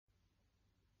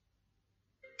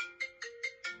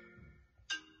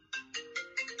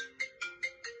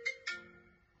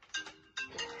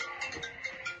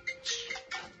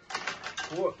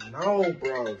What now,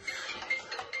 bruv?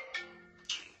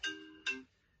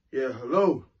 Yeah,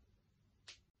 hello?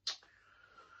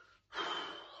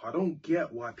 I don't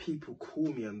get why people call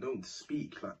me and don't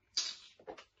speak. Like,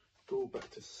 go back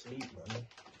to sleep, man.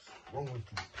 What's wrong with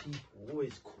these people?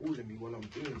 Always calling me when I'm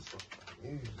doing stuff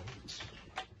like news.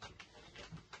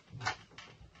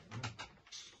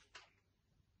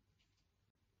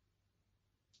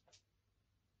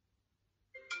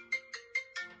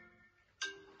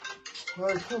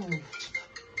 Alright, come on.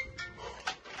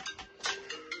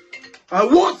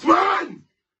 What, man?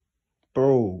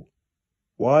 Bro,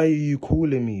 why are you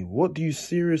calling me? What do you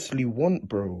seriously want,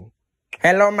 bro?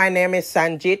 Hello, my name is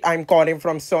Sanjit. I'm calling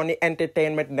from Sony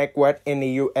Entertainment Network in the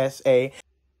USA.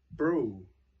 Bro,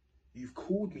 you've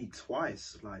called me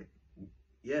twice. Like,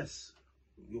 yes,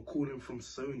 you're calling from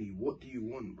Sony. What do you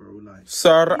want, bro? Like,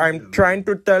 Sir, I'm trying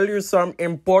to tell you some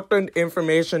important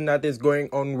information that is going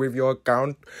on with your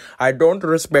account. I don't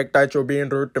respect that you're being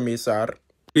rude to me, sir.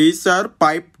 Please, sir,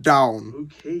 pipe down.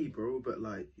 Okay, bro, but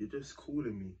like, you're just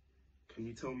calling me. Can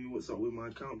you tell me what's up with my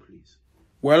account, please?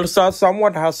 Well, sir,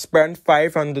 someone has spent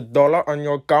 $500 on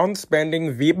your account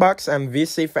spending V-Bucks and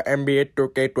VC for NBA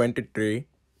 2K23.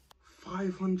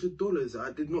 $500?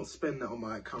 I did not spend that on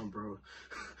my account, bro.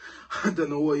 I don't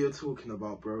know what you're talking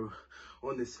about, bro.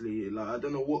 Honestly, like, I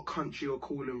don't know what country you're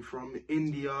calling from.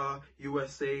 India,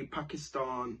 USA,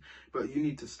 Pakistan. But you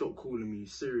need to stop calling me.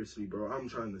 Seriously, bro. I'm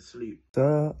trying to sleep.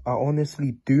 Sir, I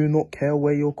honestly do not care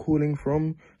where you're calling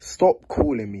from. Stop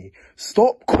calling me.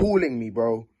 Stop calling me,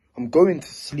 bro. I'm going to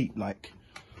sleep, like.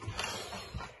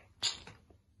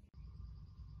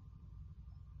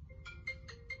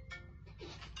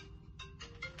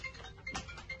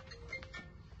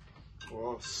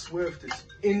 Oh, I swear if this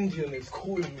Indian is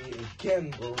calling me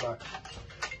again, bro, like,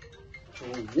 bro,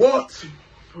 what?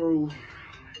 Bro,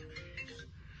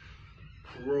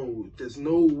 there's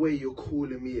no way you're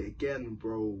calling me again,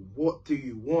 bro. What do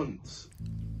you want?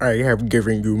 I have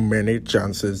given you many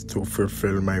chances to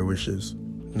fulfill my wishes.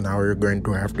 Now you're going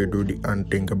to have to do the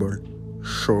unthinkable.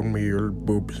 Show me your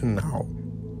boobs now.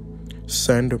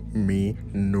 Send me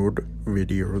nude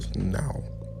videos now.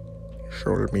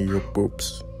 Show me your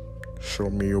boobs. Show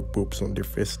me your boobs on the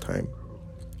FaceTime.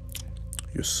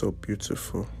 You're so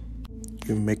beautiful.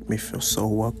 You make me feel so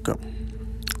welcome.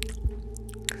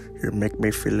 You make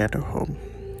me feel at home.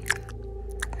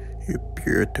 You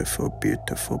beautiful,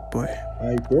 beautiful boy.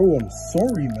 Hey, bro, I'm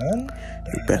sorry, man.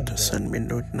 You better send me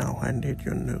nude now. I need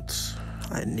your nudes.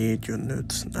 I need your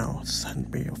nudes now. Send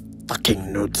me your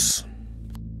fucking nudes.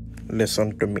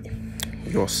 Listen to me.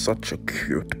 You're such a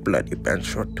cute bloody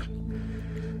bandshot.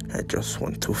 I just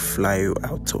want to fly you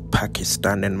out to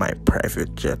Pakistan in my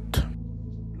private jet.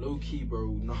 Low key, bro.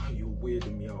 Nah, you're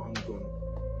weirding me out. I'm gone.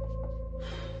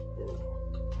 Bro.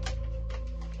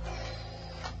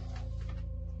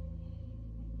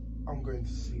 I'm going to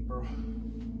sleep, bro.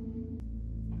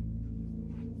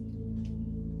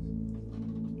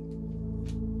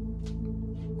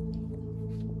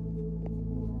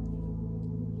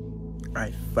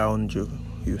 I found you,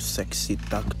 you sexy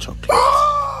dark chocolate.